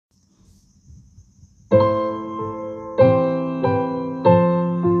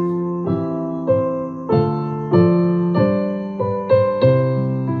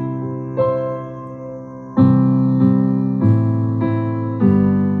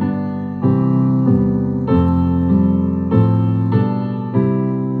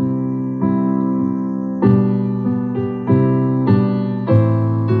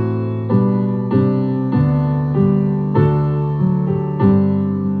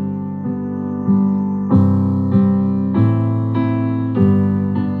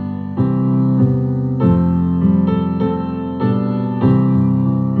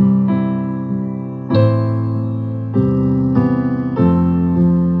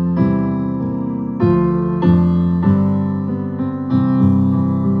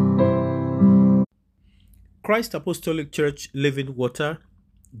Christ Apostolic Church Living Water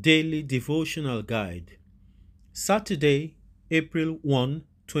Daily Devotional Guide, Saturday, April 1,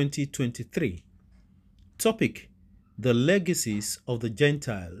 2023. Topic: The Legacies of the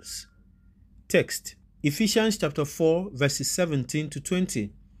Gentiles. Text: Ephesians chapter 4, verses 17 to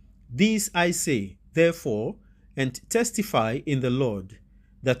 20. These I say, therefore, and testify in the Lord,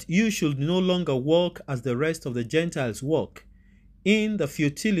 that you should no longer walk as the rest of the Gentiles walk, in the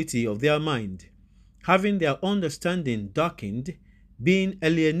futility of their mind, having their understanding darkened, being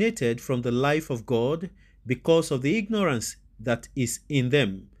alienated from the life of God because of the ignorance that is in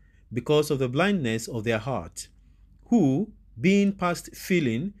them, because of the blindness of their heart, who, being past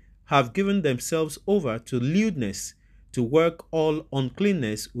feeling, have given themselves over to lewdness, to work all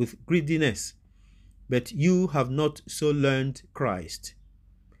uncleanness with greediness. But you have not so learned Christ.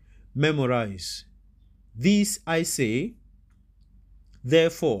 Memorize. These I say,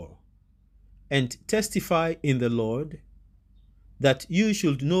 therefore, and testify in the Lord, that you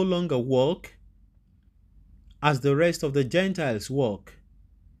should no longer walk as the rest of the Gentiles walk,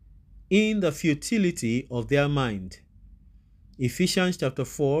 in the futility of their mind. Ephesians chapter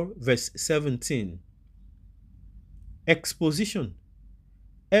 4, verse 17. Exposition.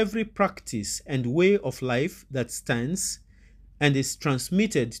 Every practice and way of life that stands and is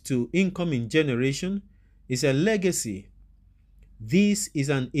transmitted to incoming generation is a legacy. This is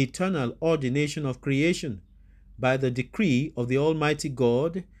an eternal ordination of creation by the decree of the Almighty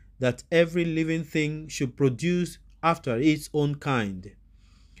God that every living thing should produce after its own kind.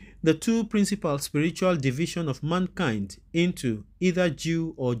 The two principal spiritual division of mankind into either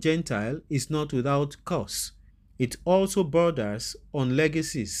Jew or Gentile is not without cause. It also borders on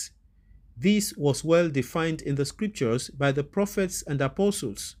legacies. This was well defined in the scriptures by the prophets and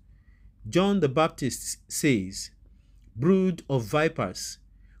apostles. John the Baptist says, "Brood of vipers,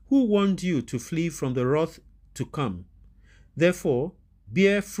 who warned you to flee from the wrath to come? Therefore,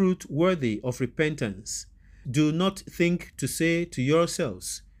 bear fruit worthy of repentance. Do not think to say to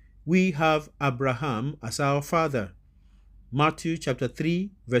yourselves, we have Abraham as our father." Matthew chapter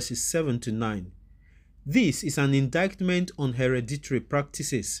 3, verses 7 to 9. This is an indictment on hereditary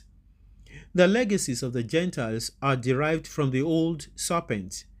practices. The legacies of the Gentiles are derived from the old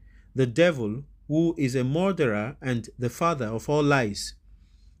serpent, the devil, who is a murderer and the father of all lies.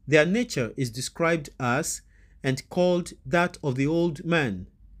 Their nature is described as and called that of the old man.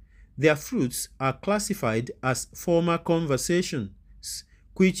 Their fruits are classified as former conversations,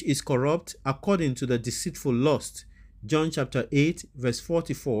 which is corrupt according to the deceitful lust. John chapter 8, verse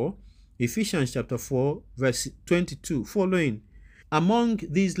 44, Ephesians chapter 4, verse 22 following. Among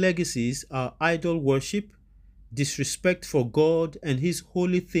these legacies are idol worship, disrespect for God and His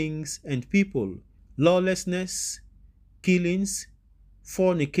holy things and people, lawlessness, killings,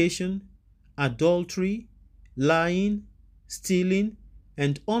 fornication, adultery, lying, stealing,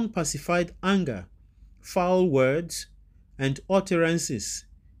 and unpacified anger, foul words and utterances,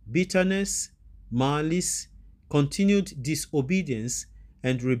 bitterness, malice, continued disobedience,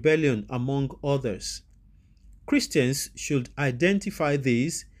 and rebellion, among others. Christians should identify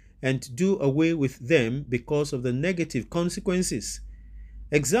these and do away with them because of the negative consequences.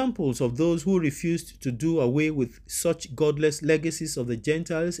 Examples of those who refused to do away with such godless legacies of the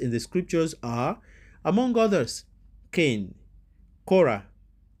Gentiles in the scriptures are, among others, Cain, Korah,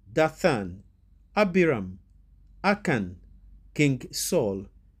 Dathan, Abiram, Achan, King Saul,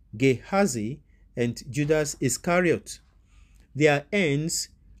 Gehazi, and Judas Iscariot. Their ends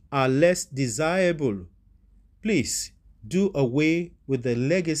are less desirable. Please do away with the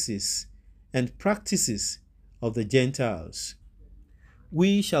legacies and practices of the Gentiles.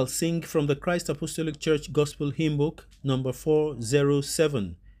 We shall sing from the Christ Apostolic Church Gospel Hymn Book, number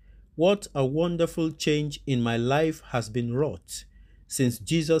 407. What a wonderful change in my life has been wrought since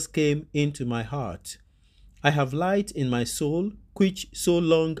Jesus came into my heart. I have light in my soul, which so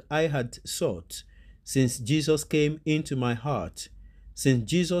long I had sought, since Jesus came into my heart. Since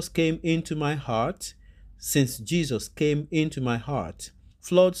Jesus came into my heart, since Jesus came into my heart,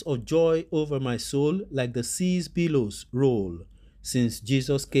 floods of joy over my soul like the sea's billows roll, since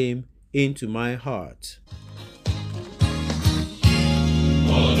Jesus came into my heart.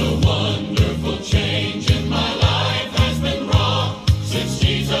 What a wonderful change in my life has been wrought since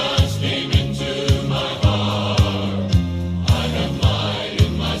Jesus came into my heart. I have light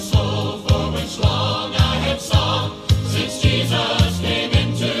in my soul for which long I have sought, since Jesus came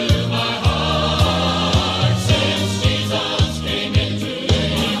into my heart. Since Jesus came into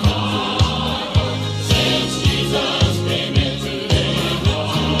my heart. Since Jesus came into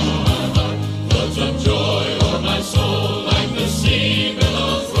my heart. Floods of joy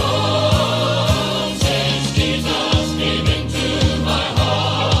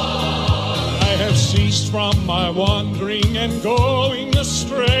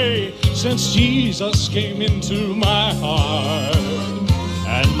since Jesus came into my heart.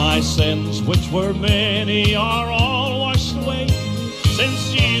 And my sins, which were many, are all washed away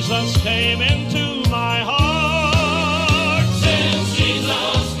since Jesus came into my heart. Since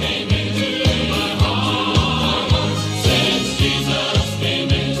Jesus came into my heart. Since Jesus came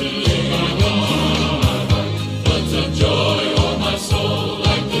into my heart. Floods of joy o'er my soul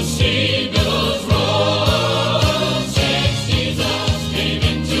like the sea billows roll. Since Jesus came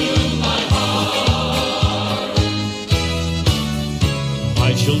into my heart.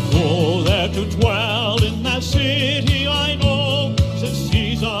 I shall go there to dwell in that city I know, since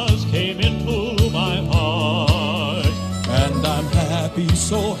Jesus came into my heart. And I'm happy,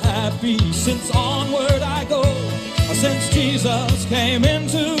 so happy, since onward I go, since Jesus came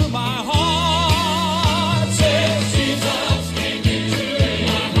into my heart. Since Jesus came into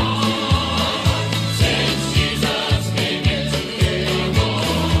my heart. Since Jesus came into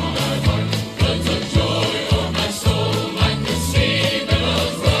my heart. Floods of joy o'er my soul like the sea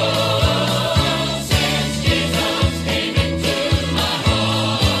billows roll. Since Jesus came into my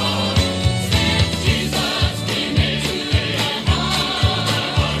heart. Since Jesus came into my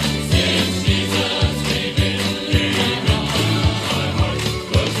heart. Since Jesus came into my heart.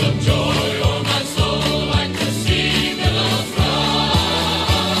 Floods of joy o'er my soul like the sea billows roll.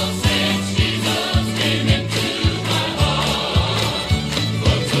 Since Jesus came into my heart.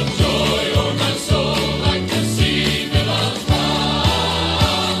 Floods of joy o'er my soul like the sea billows roll.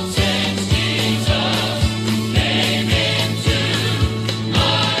 Since Jesus came into my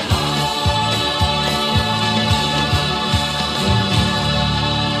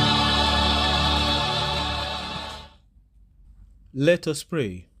Let us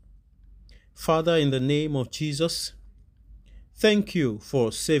pray. Father, in the name of Jesus, thank you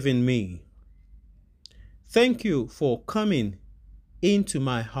for saving me. Thank you for coming into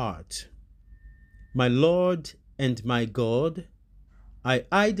my heart. My Lord and my God, I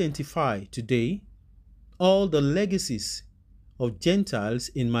identify today all the legacies of Gentiles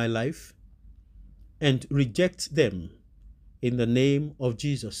in my life and reject them in the name of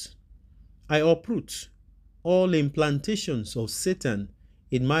Jesus. I uproot all implantations of Satan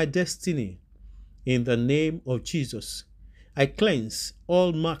in my destiny in the name of Jesus. I cleanse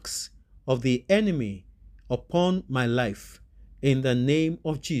all marks of the enemy upon my life in the name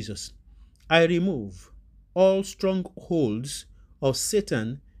of Jesus. I remove all strongholds of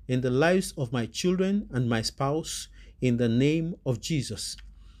Satan in the lives of my children and my spouse in the name of Jesus.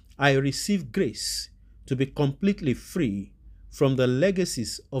 I receive grace to be completely free from the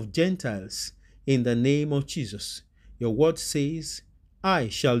legacies of Gentiles in the name of Jesus. Your word says, I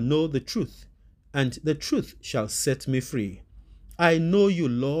shall know the truth, and the truth shall set me free. I know you,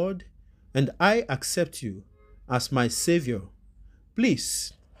 Lord, and I accept you as my Savior.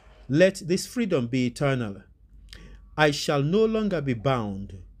 Please, let this freedom be eternal. I shall no longer be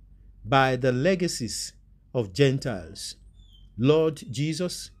bound by the legacies of Gentiles. Lord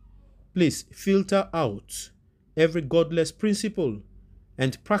Jesus, please filter out every godless principle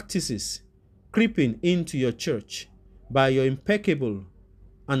and practices creeping into your church by your impeccable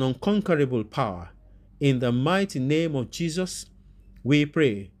and unconquerable power. In the mighty name of Jesus, we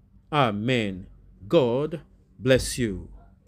pray. Amen. God bless you.